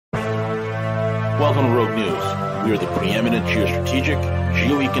Welcome to Rogue News. We are the preeminent geostrategic,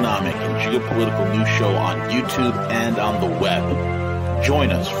 geoeconomic, and geopolitical news show on YouTube and on the web.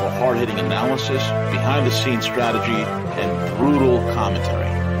 Join us for hard-hitting analysis, behind-the-scenes strategy, and brutal commentary.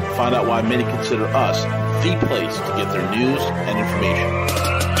 Find out why many consider us the place to get their news and information.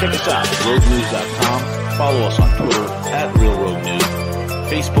 Check us out at roguenews.com. Follow us on Twitter at RealRogueNews,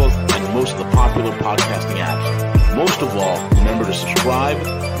 Facebook, and most of the popular podcasting apps. Most of all, remember to subscribe,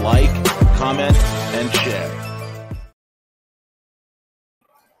 like, comment, and share.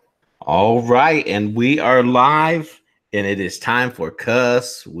 All right, and we are live, and it is time for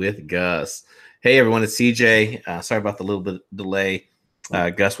Cuss with Gus. Hey, everyone, it's CJ. Sorry about the little bit delay.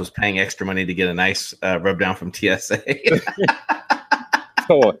 Gus was paying extra money to get a nice rub down from TSA.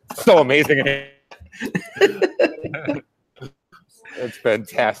 so amazing. It's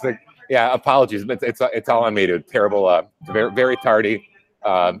fantastic. Yeah, apologies. It's all on me, dude. Terrible. Very, very tardy.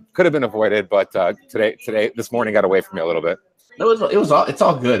 Could have been avoided, but this morning got away from me a little bit. It's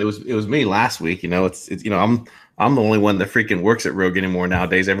all good. It was me last week. It's I'm the only one that freaking works at Rogue anymore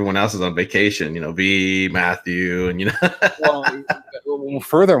nowadays. Everyone else is on vacation. V, Matthew, and Well,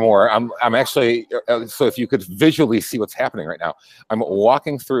 furthermore, I'm actually so if you could visually see what's happening right now, I'm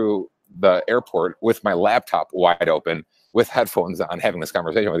walking through the airport with my laptop wide open, with headphones on, having this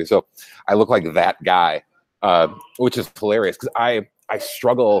conversation with you. So I look like that guy, which is hilarious because I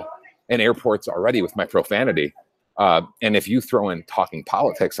struggle in airports already with my profanity. And if you throw in talking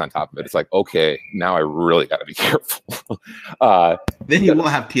politics on top of it, it's like, okay, now I really got to be careful. Then you will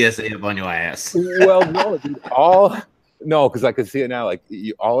have PSA up on your ass. Well, no, dude, because I can see it now. Like,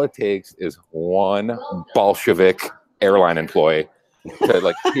 all it takes is one Bolshevik airline employee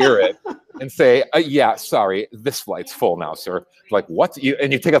to hear it and say, yeah, sorry, this flight's full now, sir. Like, what?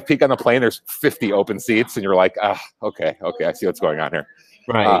 And you take a peek on the plane, there's 50 open seats, and you're like, okay, I see what's going on here.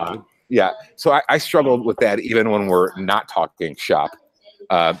 Right. Yeah. So I struggled with that even when we're not talking shop.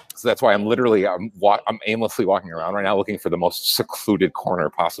 So that's why I'm aimlessly walking around right now looking for the most secluded corner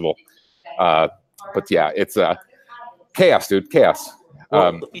possible. But yeah, it's chaos, dude. Chaos.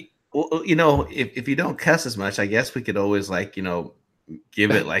 If you don't cuss as much, I guess we could always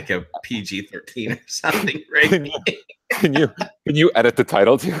give it like a PG-13 or something, right? Can you edit the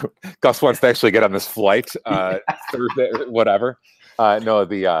title too? Gus wants to actually get on this flight Thursday, whatever.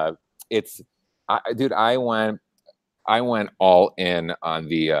 Dude, I went all in on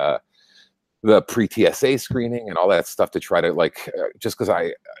the pre-TSA screening and all that stuff to try to just because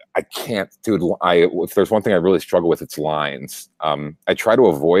I can't, dude. If there's one thing I really struggle with, it's lines. I try to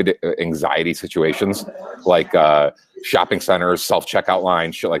avoid anxiety situations like shopping centers, self-checkout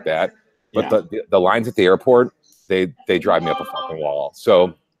lines, shit like that. But the lines at the airport, they drive me up a fucking wall.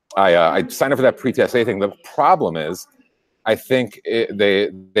 So I signed up for that pre-TSA thing. The problem is, I think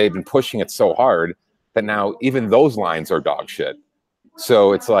they've been pushing it so hard that now even those lines are dog shit.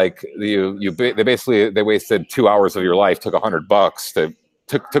 So it's like they wasted 2 hours of your life, took $100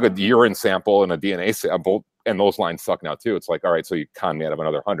 took a urine sample and a DNA sample, and those lines suck now too. It's like, all right, so you con me out of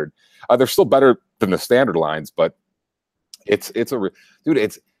another 100. They're still better than the standard lines, but it's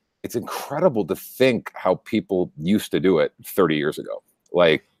incredible to think how people used to do it 30 years ago.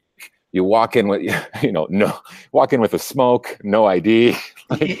 Like, you walk in with, walk in with a smoke, no ID.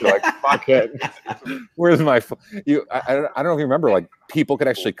 You're like, fuck it. Where's my phone? I don't know if you remember, people could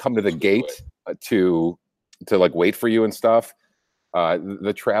actually come to the gate to wait for you and stuff.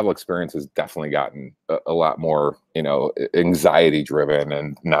 The travel experience has definitely gotten a lot more, anxiety driven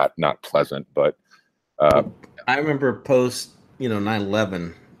and not pleasant. But I remember post,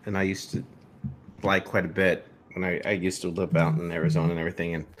 9/11, and I used to fly quite a bit when I used to live out in Arizona and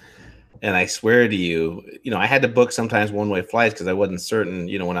everything. And I swear to you, I had to book sometimes one-way flights because I wasn't certain,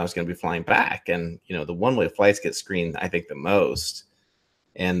 when I was going to be flying back. And, the one-way flights get screened, I think, the most.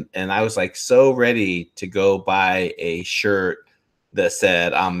 And I was so ready to go buy a shirt that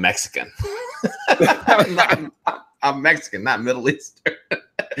said, I'm Mexican. I'm Mexican, not Middle Eastern.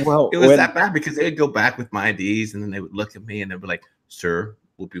 Well, it was that bad because they would go back with my IDs and then they would look at me and they'd be like, sir,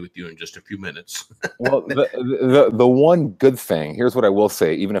 we'll be with you in just a few minutes. Well, the one good thing, here's what I will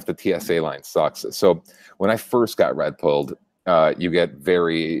say, even if the TSA line sucks. So when I first got red pilled, you get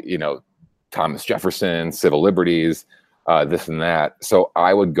very, Thomas Jefferson, civil liberties, this and that. So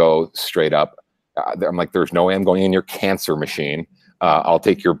I would go straight up. I'm like, there's no way I'm going in your cancer machine. I'll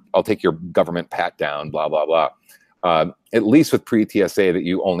take your government pat down, blah, blah, blah. At least with pre-TSA that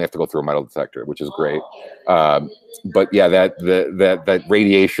you only have to go through a metal detector, which is great. But yeah, that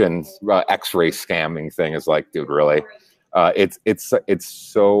radiation X-ray scamming thing is like, dude, really? It's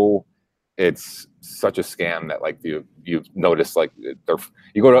such a scam that like you notice like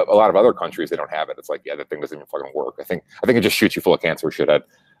you go to a lot of other countries, they don't have it. It's like, yeah, that thing doesn't even fucking work. I think it just shoots you full of cancer, shithead.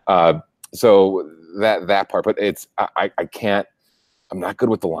 So that part, but I can't. I'm not good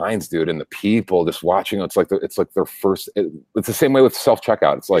with the lines, dude, and the people just watching. It's like their first. It's the same way with self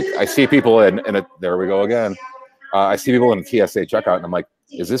checkout. It's like I see people there we go again. I see people in a TSA checkout, and I'm like,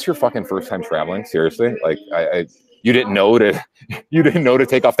 is this your fucking first time traveling? Seriously? Like you didn't know to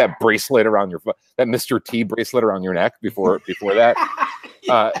take off that bracelet around your foot, that Mr. T bracelet around your neck before that.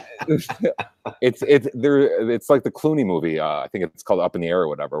 It's like the Clooney movie. I think it's called Up in the Air or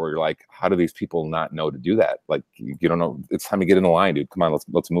whatever, where you're like, how do these people not know to do that? Like, you don't know. It's time to get in the line, dude. Come on,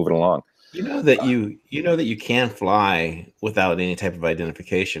 let's move it along. You know that you can fly without any type of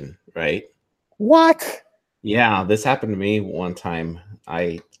identification, right? What? Yeah, this happened to me one time.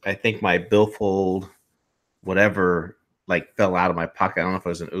 I think my billfold, whatever, like fell out of my pocket. I don't know if it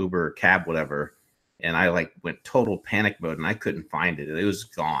was an Uber or cab, whatever. And I like went total panic mode and I couldn't find it. It was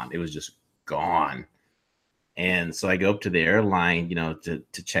gone. It was just gone. And so I go up to the airline,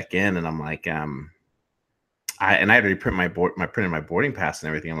 to check in, and I'm like, I already printed my boarding pass and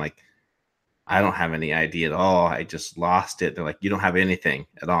everything. I'm like, I don't have any ID at all. I just lost it. They're like, you don't have anything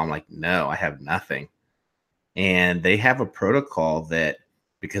at all. I'm like, no, I have nothing. And they have a protocol that,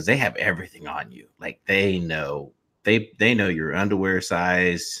 because they have everything on you, like they know your underwear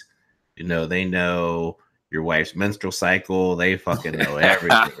size, they know your wife's menstrual cycle, they fucking know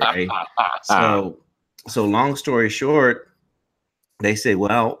everything, right? So long story short, they say,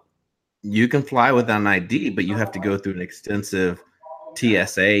 well, you can fly without an ID, but you have to go through an extensive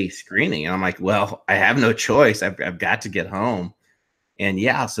TSA screening. And I'm like, well, I have no choice. I've got to get home. And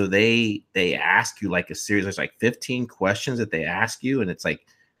yeah, so they ask you like a series, there's like 15 questions that they ask you, and it's like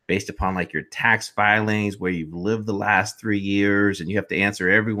based upon like your tax filings, where you've lived the last 3 years, and you have to answer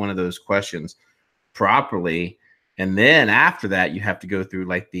every one of those questions properly. And then after that, you have to go through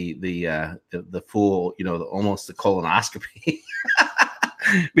like the full, almost the colonoscopy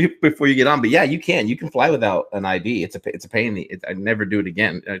before you get on. But yeah, you can fly without an ID. It's a pain in I never do it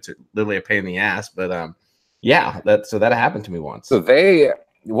again. It's literally a pain in the ass. But yeah, that happened to me once. So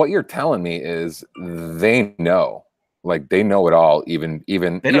what you're telling me is they know. Like they know it all, even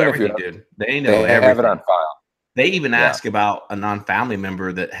they know everything, dude. They know everything. Have it on file. They even ask about a non-family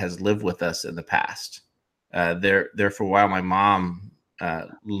member that has lived with us in the past. There for a while, my mom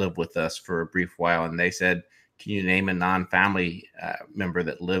lived with us for a brief while, and they said, "Can you name a non-family member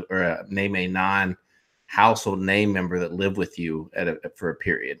that lived, or name a non-household name member that lived with you for a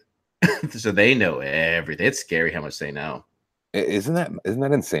period?" So they know everything. It's scary how much they know. Isn't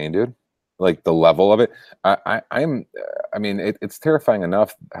that insane, dude? Like the level of it. It's terrifying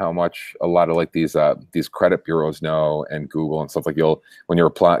enough how much a lot of like these credit bureaus know, and Google and stuff. Like when you're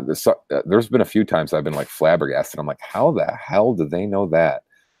applying, there's been a few times I've been like flabbergasted. I'm like, how the hell did they know that?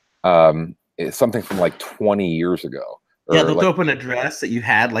 It's something from like 20 years ago. Yeah, they'll throw up an address that you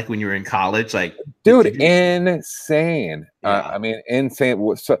had like when you were in college. Like, dude, insane. Yeah.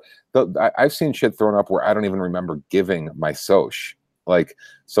 Insane. So I've seen shit thrown up where I don't even remember giving my soc. Like,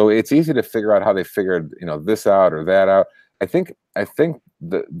 so it's easy to figure out how they figured, this out or that out. I think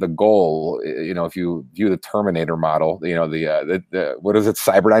the goal, if you view the Terminator model, the what is it,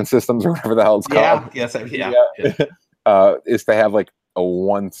 Cyberdyne Systems or whatever the hell it's called. Yeah. Is to have like a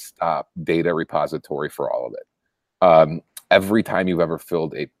one-stop data repository for all of it. Every time you've ever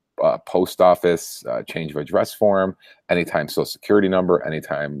filled a post office change of address form, anytime social security number,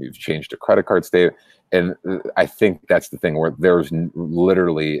 anytime you've changed a credit card statement. And I think that's the thing where there's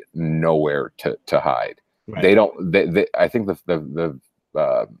literally nowhere to hide. Right. They don't. I think the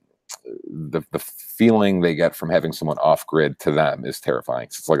feeling they get from having someone off grid to them is terrifying.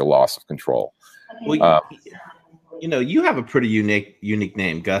 It's like a loss of control. Well, you have a pretty unique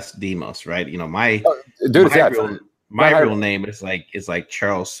name, Gus Demos, right? My real name is like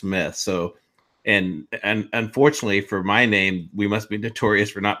Charles Smith. So. And unfortunately for my name, we must be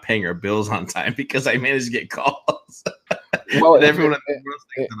notorious for not paying our bills on time, because I managed to get calls. Well, everyone thinks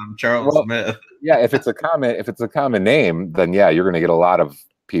that I'm Charles Smith. Yeah, if it's a common name, then yeah, you're going to get a lot of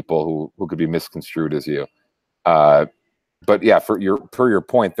people who could be misconstrued as you. But yeah, per your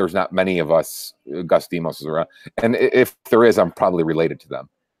point, there's not many of us Gus Demos is around, and if there is, I'm probably related to them.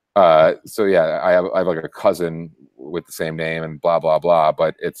 So yeah, I have like a cousin with the same name and blah blah blah,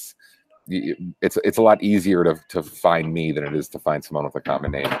 but it's a lot easier to find me than it is to find someone with a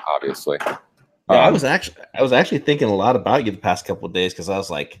common name, obviously. Yeah, I was actually thinking a lot about you the past couple of days, because I was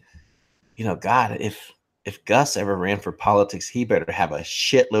like, God, if Gus ever ran for politics, he better have a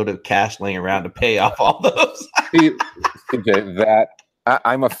shitload of cash laying around to pay off all those. CJ,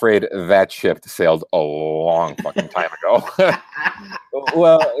 I'm afraid that ship sailed a long fucking time ago.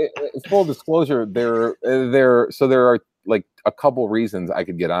 Well, full disclosure, there are like a couple reasons I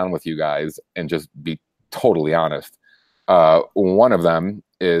could get on with you guys and just be totally honest. One of them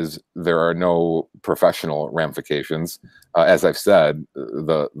is there are no professional ramifications. As I've said,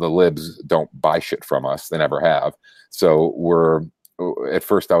 the libs don't buy shit from us; they never have. So we're at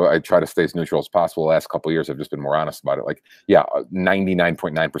first I try to stay as neutral as possible. The last couple of years, I've just been more honest about it. Like, yeah,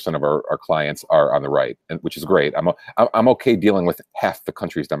 99.9% of our clients are on the right, and which is great. I'm okay dealing with half the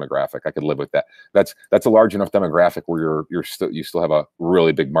country's demographic. I could live with that. That's a large enough demographic where you still have a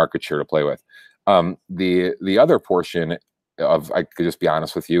really big market share to play with. The other portion of, I could just be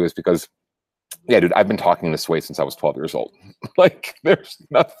honest with you, is because, yeah, dude, I've been talking this way since I was 12 years old. Like,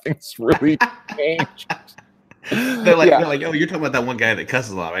 nothing's really changed. They're like, oh, you're talking about that one guy that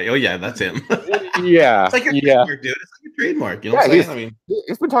cusses a lot, right? Oh yeah, that's him. Yeah, it's like your trademark, dude. It's like your trademark. You know what I'm saying?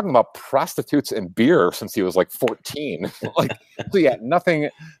 He's been talking about prostitutes and beer since he was like 14. Like, so yeah,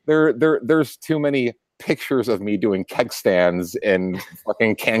 nothing. There's too many pictures of me doing keg stands in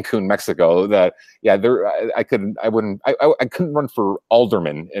fucking Cancun, Mexico. That I couldn't run for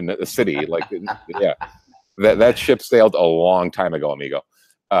alderman in the city. Like, yeah, that ship sailed a long time ago, amigo.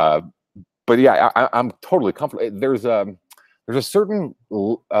 But yeah, I'm totally comfortable. There's a certain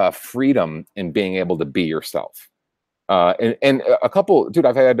freedom in being able to be yourself. And a couple, dude,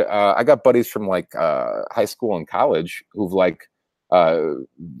 I got buddies from like high school and college who've like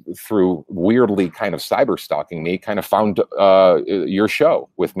through weirdly kind of cyber stalking me, kind of found your show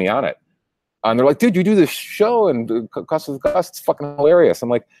with me on it. And they're like, dude, you do this show and Cuss, it's fucking hilarious. I'm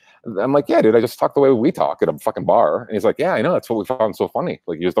like, yeah, dude, I just talk the way we talk at a fucking bar. And he's like, yeah, I know, that's what we found so funny.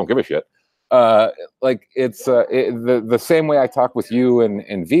 Like, you just don't give a shit. Like, it's the same way I talk with you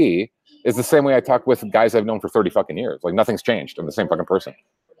and V is the same way I talk with guys I've known for 30 fucking years. Like, nothing's changed. I'm the same fucking person.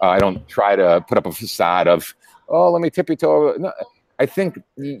 I don't try to put up a facade of, oh, let me tip your toe. No, I think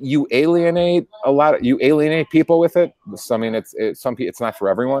you alienate people with it. I mean, it's not for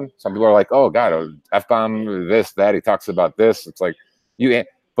everyone. Some people are like, oh God, F-bomb, this, that, he talks about this. It's like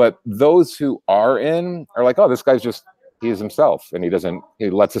but those who are in are like, oh, this guy's just, he is himself, and he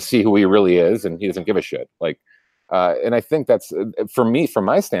lets us see who he really is, and he doesn't give a shit. Like, and I think that's, for me, from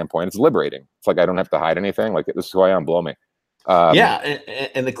my standpoint, it's liberating. It's like, I don't have to hide anything. Like, this is who I am, blow me. Yeah,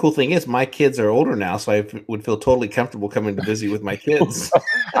 and the cool thing is, my kids are older now, so I would feel totally comfortable coming to visit with my kids.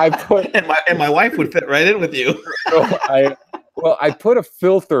 and my wife would fit right in with you. I put a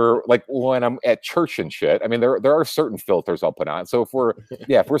filter, like, when I'm at church and shit. I mean, there are certain filters I'll put on. So if we're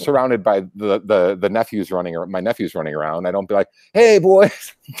surrounded by the nephews running, or my nephews running around, I don't be like, hey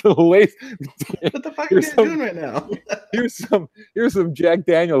boys, what the fuck are you doing right now? here's some Jack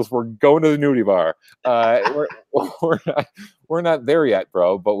Daniels. We're going to the nudie bar. We're not there yet,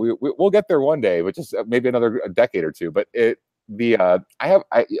 bro, but we'll get there one day, which is maybe another decade or two. But there's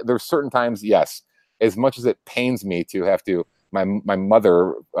certain times, yes, as much as it pains me to have to, my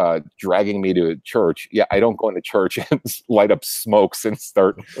mother dragging me to church. Yeah, I don't go into church and light up smokes and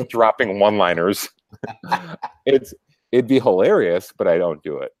start dropping one-liners. It'd be hilarious, but I don't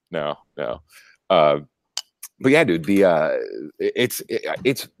do it. No. But yeah, dude, it's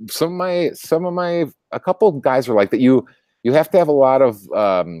some of my a couple of guys are like that. You have to have a lot of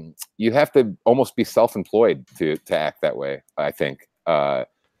you have to almost be self-employed to act that way, I think.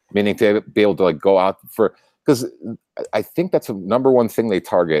 Meaning to be able to like go out because I think that's the number one thing they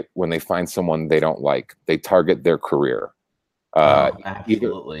target when they find someone they don't like. They target their career.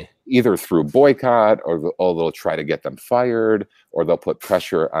 Absolutely. Either through boycott, or they'll try to get them fired, or they'll put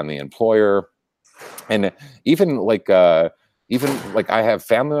pressure on the employer. And even like I have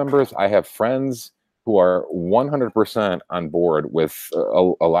family members, I have friends who are 100% on board with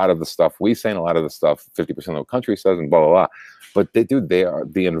a lot of the stuff we say and a lot of the stuff 50% of the country says and blah, blah, blah. But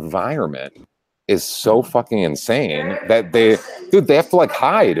the environment is so fucking insane that they have to like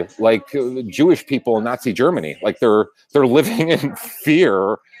hide, like Jewish people in Nazi Germany. Like they're living in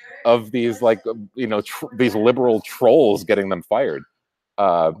fear of these, like, these liberal trolls getting them fired.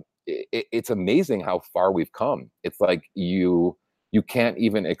 It's amazing how far we've come. It's like you can't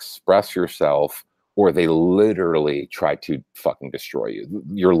even express yourself, or they literally try to fucking destroy you,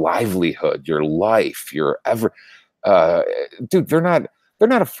 your livelihood, your life, your dude. They're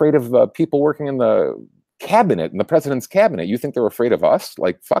not afraid of people working in the cabinet, in the president's cabinet. You think they're afraid of us?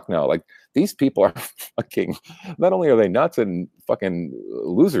 Like, fuck no. Like, these people are fucking, not only are they nuts and fucking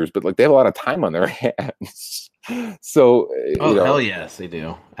losers, but like they have a lot of time on their hands. So, hell yes, they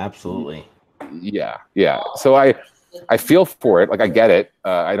do. Absolutely. Yeah. So I feel for it. Like, I get it.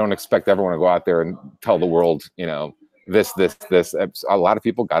 I don't expect everyone to go out there and tell the world, this. A lot of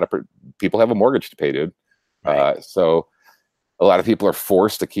people people have a mortgage to pay, dude. Right. So a lot of people are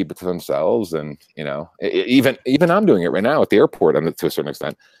forced to keep it to themselves, and even I'm doing it right now at the airport, to a certain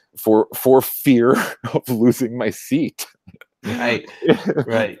extent, for fear of losing my seat. Right.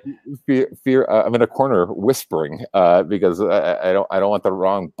 Fear. I'm in a corner whispering because I don't want the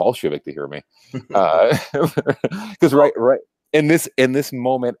wrong Bolshevik to hear me. Because right in this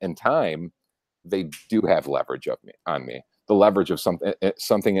moment in time, they do have leverage on me. The leverage of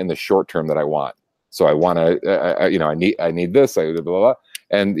something in the short term that I want. So I want to, I need this, blah, blah, blah.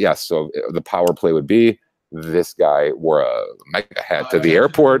 And yes, so the power play would be, this guy wore a mega hat to the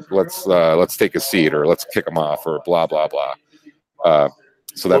airport. Let's take a seat, or let's kick him off, or blah, blah, blah.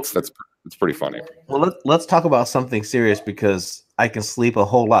 So that's pretty funny. Well, let's talk about something serious, because I can sleep a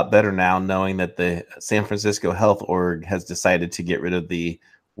whole lot better now knowing that the San Francisco Health Org has decided to get rid of the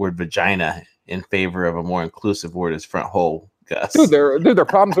word vagina in favor of a more inclusive word as front hole, Gus. Dude, their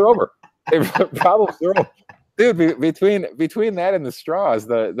problems are over. Problems are over. Dude, between that and the straws,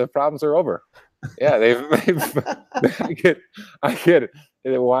 the problems are over. Yeah, I get it.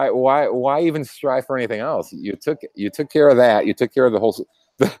 Why even strive for anything else? You took care of that. You took care of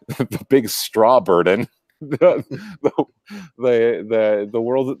the big straw burden. The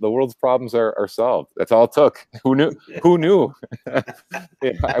world's problems are solved. That's all it took. Who knew?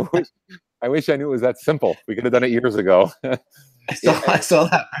 Yeah, I wish I knew it was that simple. We could have done it years ago. I saw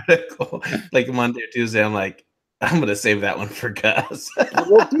that article like Monday or Tuesday. I'm like, I'm gonna save that one for Gus.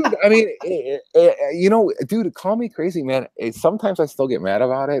 Well, dude, I mean, dude, call me crazy, man. Sometimes I still get mad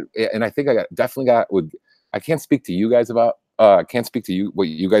about it, and I think I can't speak to you guys about. Can't speak to you what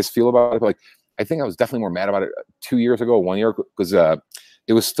you guys feel about it. But like, I think I was definitely more mad about it 2 years ago, 1 year, because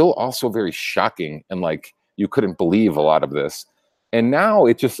it was still also very shocking, and like you couldn't believe a lot of this. And now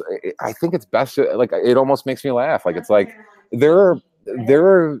I think it's best. Like, it almost makes me laugh. Like, it's like they're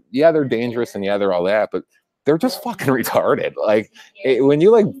dangerous, and they're all that, but they're just fucking retarded. Like, when you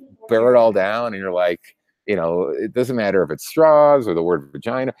like bear it all down, and you're like, it doesn't matter if it's straws or the word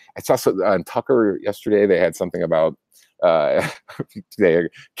vagina. I saw on Tucker yesterday, they had something about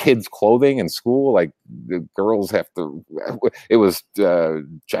kids' clothing in school. Like, the girls have to. It was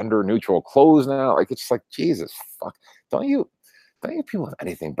gender neutral clothes now. Like, it's just like, Jesus fuck. Don't you people have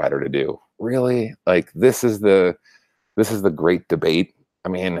anything better to do? Really? Like, this is the great debate. I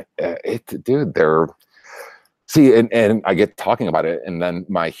mean, dude, see, and I get talking about it, and then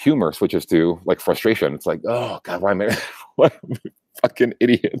my humor switches to like frustration. It's like, oh God, why am I fucking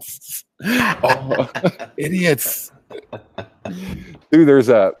idiots? Oh, idiots. Dude, there's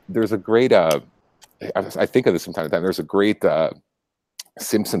a great I think of this from time to time. There's a great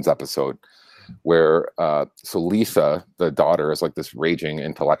Simpsons episode where so Lisa, the daughter, is like this raging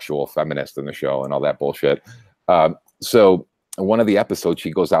intellectual feminist in the show and all that bullshit. So one of the episodes,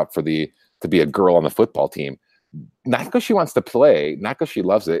 she goes out to be a girl on the football team, not because she wants to play, not because she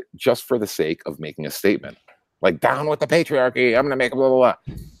loves it, just for the sake of making a statement, like, down with the patriarchy, I'm gonna make a blah blah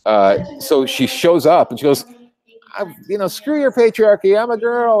blah. So she shows up and she goes, screw your patriarchy, I'm a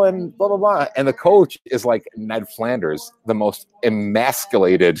girl, and blah blah blah. And the coach is like Ned Flanders, the most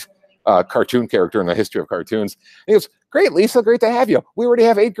emasculated cartoon character in the history of cartoons. And he goes, great, Lisa, great to have you. We already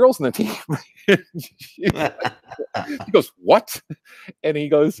have 8 girls in the team. He goes, what? And he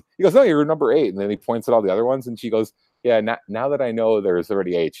goes, no, you're number 8. And then he points at all the other ones, and she goes, yeah, now that I know there's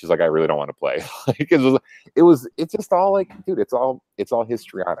already 8, she's like, I really don't want to play. Like, it's just all like, dude, it's all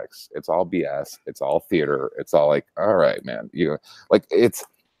histrionics. It's all BS. It's all theater. It's all like, all right, man, like,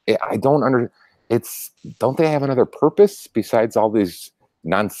 I don't don't they have another purpose besides all these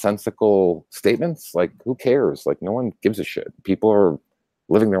nonsensical statements? Like, who cares? Like, no one gives a shit. People are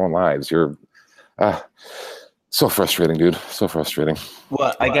living their own lives. You're so frustrating, dude. So frustrating.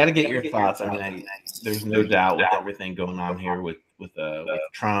 Well, I got to get your thoughts. I mean, there's no doubt with everything going on here with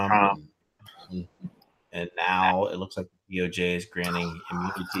Trump, and now it looks like the DOJ is granting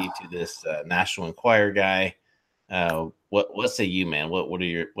immunity to this National Enquirer guy. What say you, man?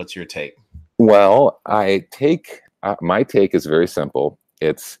 What's your take? Well, my take is very simple.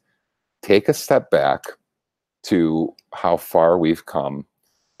 It's take a step back to how far we've come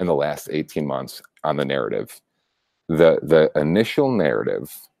in the last 18 months on the narrative. The initial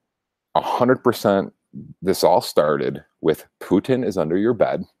narrative, 100%, this all started with Putin is under your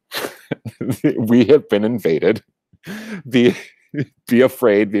bed. We have been invaded. Be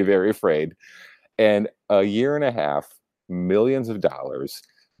afraid, be very afraid. And a year and a half, millions of dollars,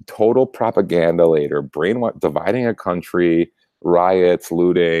 total propaganda later, dividing a country, riots,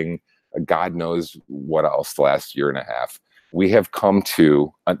 looting, God knows what else the last year and a half. We have come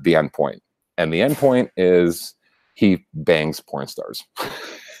to the end point. And the end point is he bangs porn stars.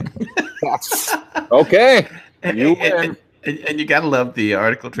 Okay, you win. And you gotta love the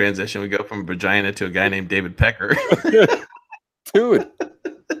article transition. We go from vagina to a guy named David Pecker. Dude,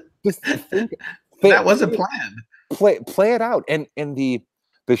 just think, that wasn't planned. Play it out, and the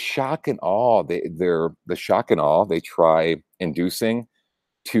shock and awe. The shock and awe they try inducing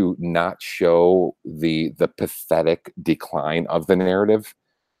to not show the pathetic decline of the narrative,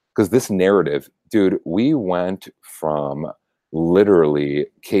 because this narrative, dude, we went from literally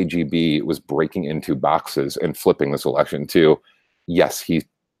KGB was breaking into boxes and flipping this election to, yes, he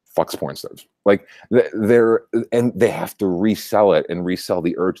fucks porn stars. Like and they have to resell it and resell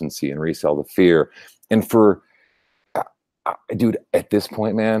the urgency and resell the fear. And for, dude, at this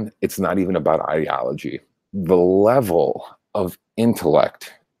point, man, it's not even about ideology. The level of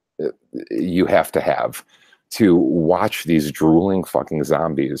intellect you have to watch these drooling fucking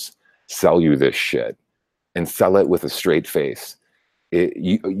zombies sell you this shit and sell it with a straight face.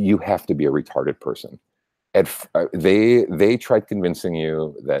 You have to be a retarded person. They tried convincing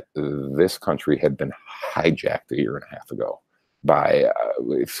you that this country had been hijacked a year and a half ago by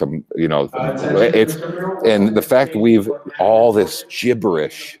some, it's, and the fact we've all this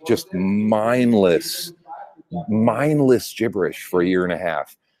gibberish, just mindless gibberish for a year and a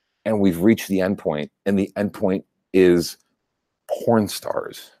half, and we've reached the end point, and the end point is porn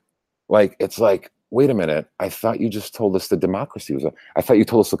stars. Like, it's like, wait a minute, I thought you just told us the democracy was, I thought you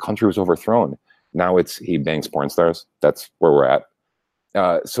told us the country was overthrown. Now it's he bangs porn stars. That's where we're at.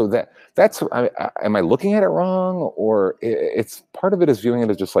 So that's am I looking at it wrong, or it's part of it is viewing it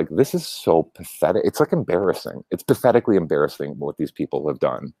as just like, this is so pathetic. It's like embarrassing. It's pathetically embarrassing what these people have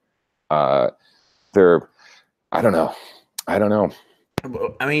done. I don't know. I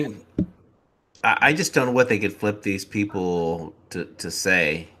mean, I just don't know what they could flip these people to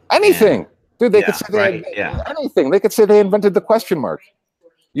say. Anything, dude. They could say anything. They could say they invented the question mark.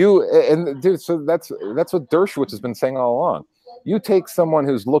 Dude, so that's what Dershowitz has been saying all along. You take someone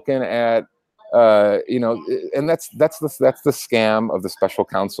who's looking at, and that's the scam of the special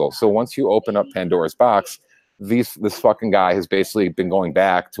counsel. So once you open up Pandora's box, this fucking guy has basically been going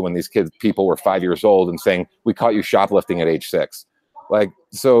back to when these people were 5 years old and saying, we caught you shoplifting at age 6. Like,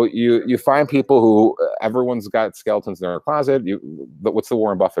 so you find people who everyone's got skeletons in their closet. What's the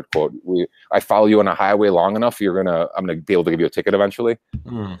Warren Buffett quote? I follow you on a highway long enough, I'm gonna be able to give you a ticket eventually.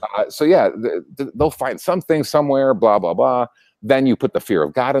 So yeah, they'll find something somewhere, blah blah blah. Then you put the fear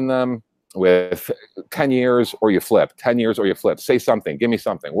of God in them with 10 years or you flip. 10 years or you flip. Say something. Give me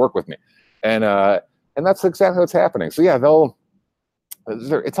something. Work with me. And that's exactly what's happening. So yeah, there's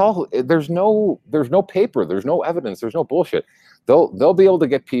no paper, there's no evidence, there's no bullshit. They'll be able to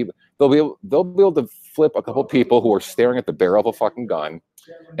get people. They'll be able to flip a couple people who are staring at the barrel of a fucking gun.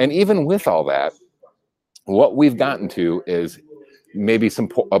 And even with all that, what we've gotten to is maybe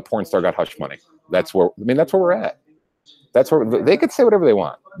a porn star got hush money. That's where we're at. That's where they could say whatever they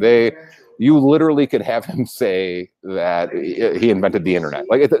want. You literally could have him say that he invented the internet.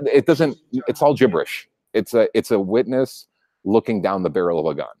 Like it doesn't. It's all gibberish. It's a witness looking down the barrel of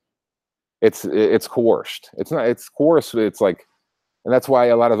a gun. It's coerced. It's not. It's coerced. It's like, and that's why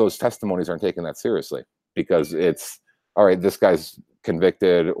a lot of those testimonies aren't taken that seriously, because it's all right. This guy's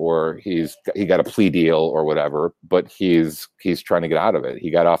convicted, or he got a plea deal or whatever, but he's trying to get out of it. He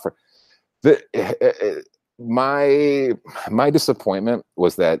got offered. My disappointment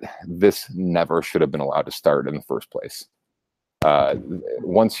was that this never should have been allowed to start in the first place.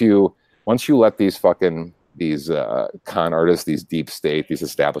 Once you let these con artists, these deep state, these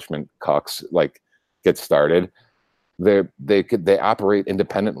establishment cucks like get started, they operate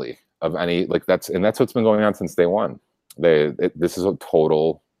independently of any, like that's what's been going on since day one. This is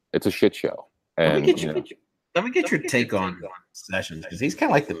it's a shit show. And let me get your take on Sessions, because he's kind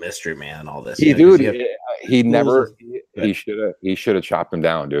of like the mystery man in all this. He should have chopped him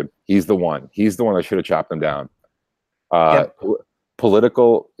down, dude. He's the one that should have chopped him down.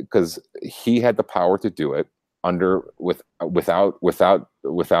 Political, because he had the power to do it without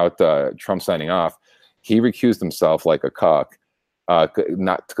Trump signing off. He recused himself like a cuck,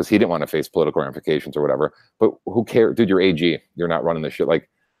 not because he didn't want to face political ramifications or whatever. But who cares, dude? You're AG. You're not running this shit. Like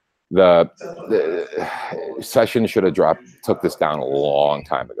the Sessions should have took this down a long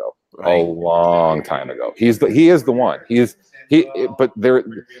time ago. Right. A long time ago. He is the one. But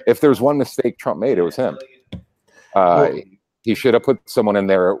if there's one mistake Trump made, it was him. He should have put someone in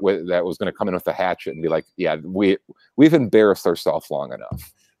there that was going to come in with a hatchet and be like, yeah, we've embarrassed ourselves long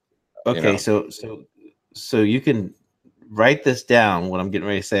enough. Okay, so you can write this down, what I'm getting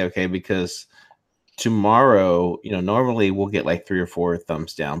ready to say, okay? Because tomorrow, normally we'll get like 3 or 4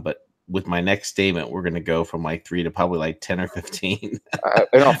 thumbs down, but with my next statement, we're going to go from like 3 to probably like 10 or 15.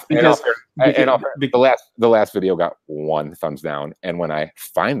 The last video got 1 thumbs down, and when I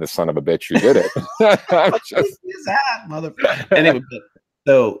find the son of a bitch who did it, I'm just that motherfucker. Anyway,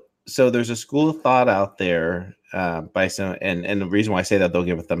 so there's a school of thought out there by some, and the reason why I say that, they'll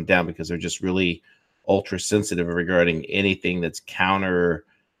give a thumb down because they're just really ultra sensitive regarding anything that's counter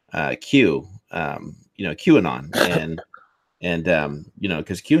Q, QAnon, and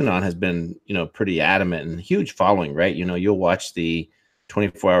because QAnon has been pretty adamant and huge following, right? You'll watch the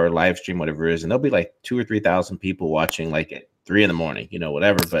 24-hour live stream, whatever it is, and there'll be like 2,000 or 3,000 people watching like at 3 a.m,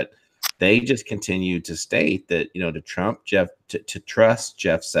 whatever. But they just continue to state that to trust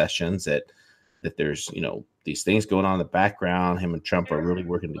Jeff Sessions, that there's these things going on in the background. Him and Trump are really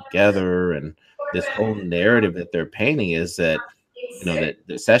working together, and this whole narrative that they're painting is that that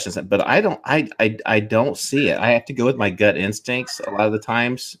the Sessions. But I don't see it. I have to go with my gut instincts a lot of the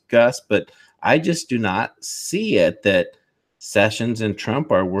times, Gus. But I just do not see it that Sessions and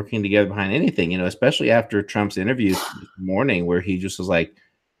Trump are working together behind anything. Especially after Trump's interview this morning, where he just was like,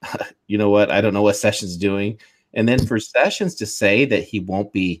 you know what? I don't know what Sessions is doing. And then for Sessions to say that he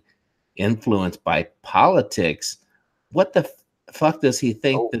won't be influenced by politics, what the fuck does he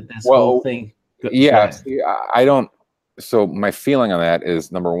think that this whole thing? Yeah, see, I don't. So my feeling on that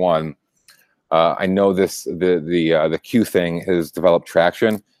is, number one, I know the Q thing has developed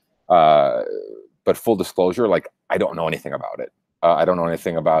traction, but full disclosure, like I don't know anything about it. I don't know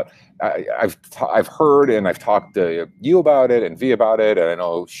anything about. I've heard and I've talked to you about it and V about it, and I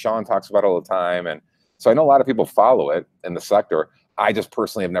know Sean talks about it all the time, and so I know a lot of people follow it in the sector. I just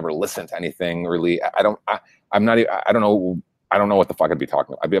personally have never listened to anything really. I don't know what the fuck I'd be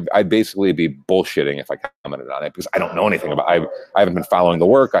talking about. I'd basically be bullshitting if I commented on it because I don't know anything about it. I haven't been following the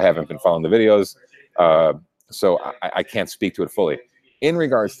work. I haven't been following the videos. So I can't speak to it fully. In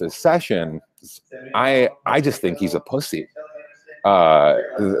regards to Sessions, I just think he's a pussy.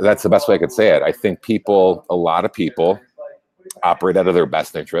 That's the best way I could say it. I think a lot of people operate out of their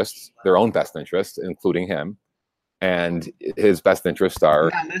best interests, their own best interests, including him. And his best interests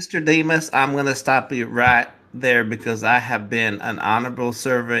are... Now, Mr. Demos, I'm going to stop you right there because I have been an honorable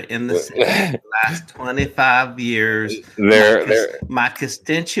servant in the city for the last 25 years. My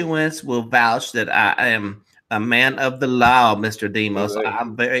constituents will vouch that I am a man of the law, Mr. Demos.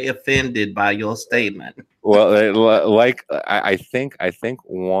 I'm very offended by your statement. Well, like I think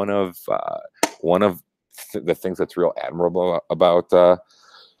one of the things that's real admirable about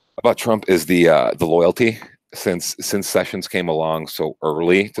Trump is the loyalty. Since Sessions came along so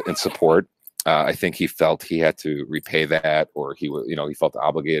early in support, I think he felt he had to repay that, or he felt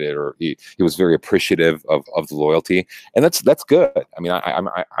obligated, or he was very appreciative of the loyalty, and that's good. I mean,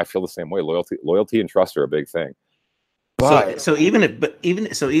 I feel the same way. Loyalty and trust are a big thing. But so even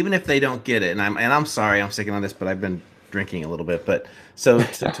if they don't get it, and I'm sorry, I'm sticking on this, but I've been drinking a little bit. But so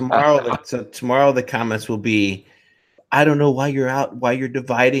tomorrow the comments will be, I don't know why you're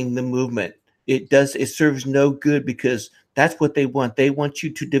dividing the movement. It serves no good because that's what they want. They want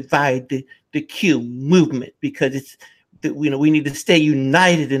you to divide the Q movement because we need to stay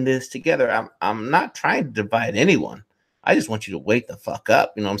united in this together. I'm not trying to divide anyone. I just want you to wake the fuck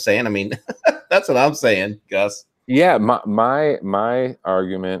up. You know what I'm saying? I mean, that's what I'm saying, Gus. Yeah, my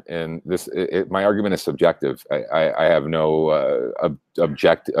argument, and my argument is subjective. I have no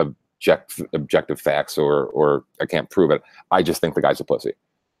objective facts, or I can't prove it. I just think the guy's a pussy.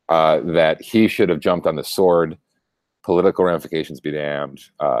 That he should have jumped on the sword, political ramifications be damned,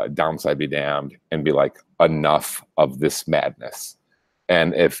 downside be damned, and be like, enough of this madness.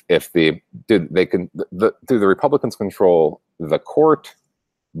 And do the Republicans control the court,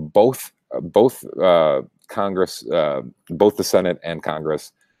 both Congress, both the Senate and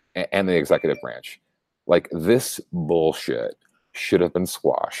Congress, and the executive branch. Like, this bullshit should have been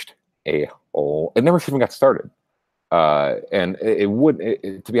squashed. It never should have got started. And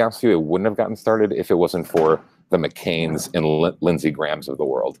to be honest with you, it wouldn't have gotten started if it wasn't for the McCains and Lindsey Grahams of the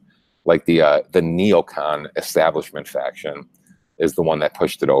world. Like the neocon establishment faction is the one that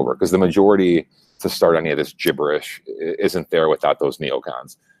pushed it over, because the majority to start any of this gibberish isn't there without those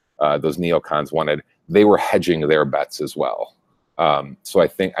neocons. Those neocons they were hedging their bets as well. So I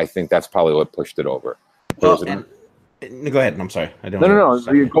think that's probably what pushed it over. Go ahead. I'm sorry. I don't. No.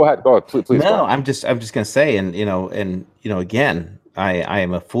 Go ahead. Please. No, go. I'm just gonna say, and again, I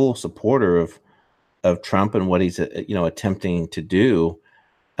am a full supporter of Trump and what he's attempting to do,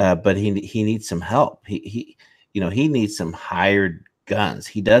 but he needs some help. He needs some hired guns.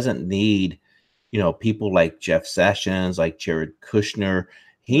 He doesn't need people like Jeff Sessions, like Jared Kushner.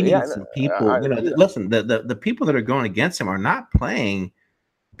 He needs some people. Listen, the people that are going against him are not playing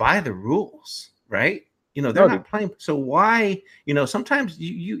by the rules, right? They're No, not playing. So why, sometimes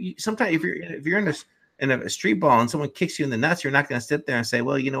you sometimes if you're in a street ball and someone kicks you in the nuts, you're not going to sit there and say,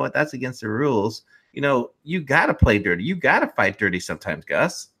 well, you know what, that's against the rules. You got to play dirty. You got to fight dirty sometimes,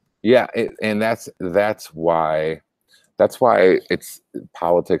 Gus. yeah, and that's why it's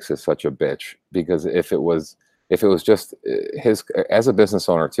politics is such a bitch, because if it was just his, as a business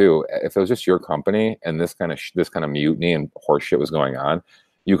owner too, if it was just your company and this kind of mutiny and horseshit was going on,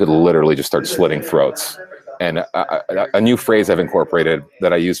 you could literally just start slitting throats. And a new phrase I've incorporated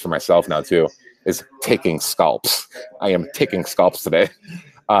that I use for myself now too is taking scalps. I am taking scalps today.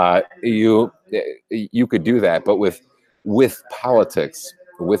 You could do that, but with politics,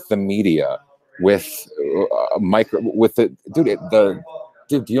 with the media, with dude,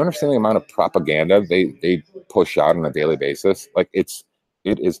 do you understand the amount of propaganda they push out on a daily basis? Like it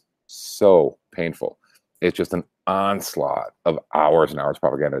is so painful. It's just an onslaught of hours and hours of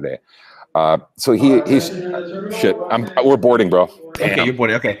propaganda a day. So he's shit. We're boarding, bro. Damn. Okay, you're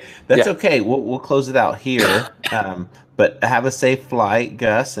boarding. Okay, that's okay. We'll close it out here. But have a safe flight,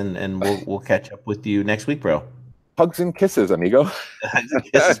 Gus, and we'll catch up with you next week, bro. Hugs and kisses, amigo. Hugs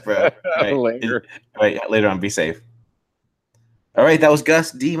and kisses, bro. Later. All right, later on. Be safe. All right, that was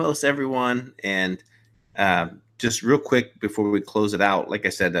Gus Demos, everyone. And just real quick before we close it out, like I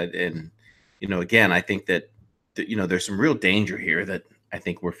said, and again, I think that there's some real danger here that I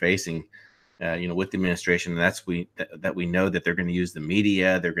think we're facing, with the administration. And that's that we know that they're going to use the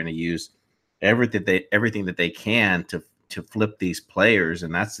media, they're going to use everything that they can to flip these players,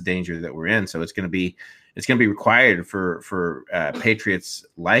 and that's the danger that we're in. So it's going to be required for patriots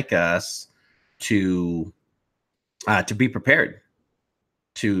like us to be prepared,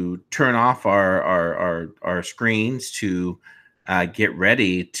 to turn off our screens, to get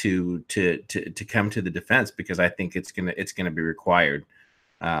ready to come to the defense, because I think it's gonna be required.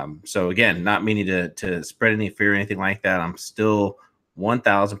 So again, not meaning to spread any fear or anything like that. I'm still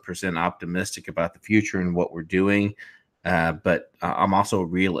 1,000% optimistic about the future and what we're doing, but I'm also a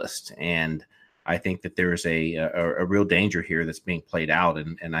realist, and I think that there is a real danger here that's being played out,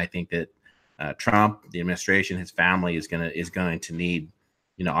 and I think that Trump, the administration, his family is going to need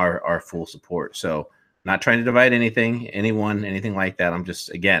our full support. So, not trying to divide anyone, anything like that. I'm just,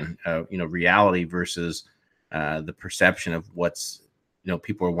 again, reality versus the perception of what's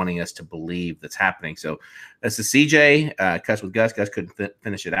people are wanting us to believe that's happening. So that's the CJ Cuss with Gus. Gus couldn't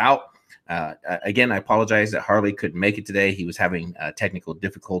finish it out. Again, I apologize that Harley couldn't make it today. He was having technical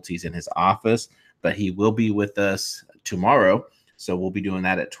difficulties in his office, but he will be with us tomorrow. So we'll be doing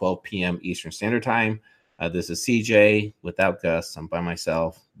that at 12 p.m. Eastern Standard Time. This is CJ without Gus. I'm by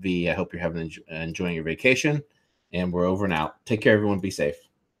myself. V, I hope you're enjoying your vacation, and we're over and out. Take care, everyone. Be safe.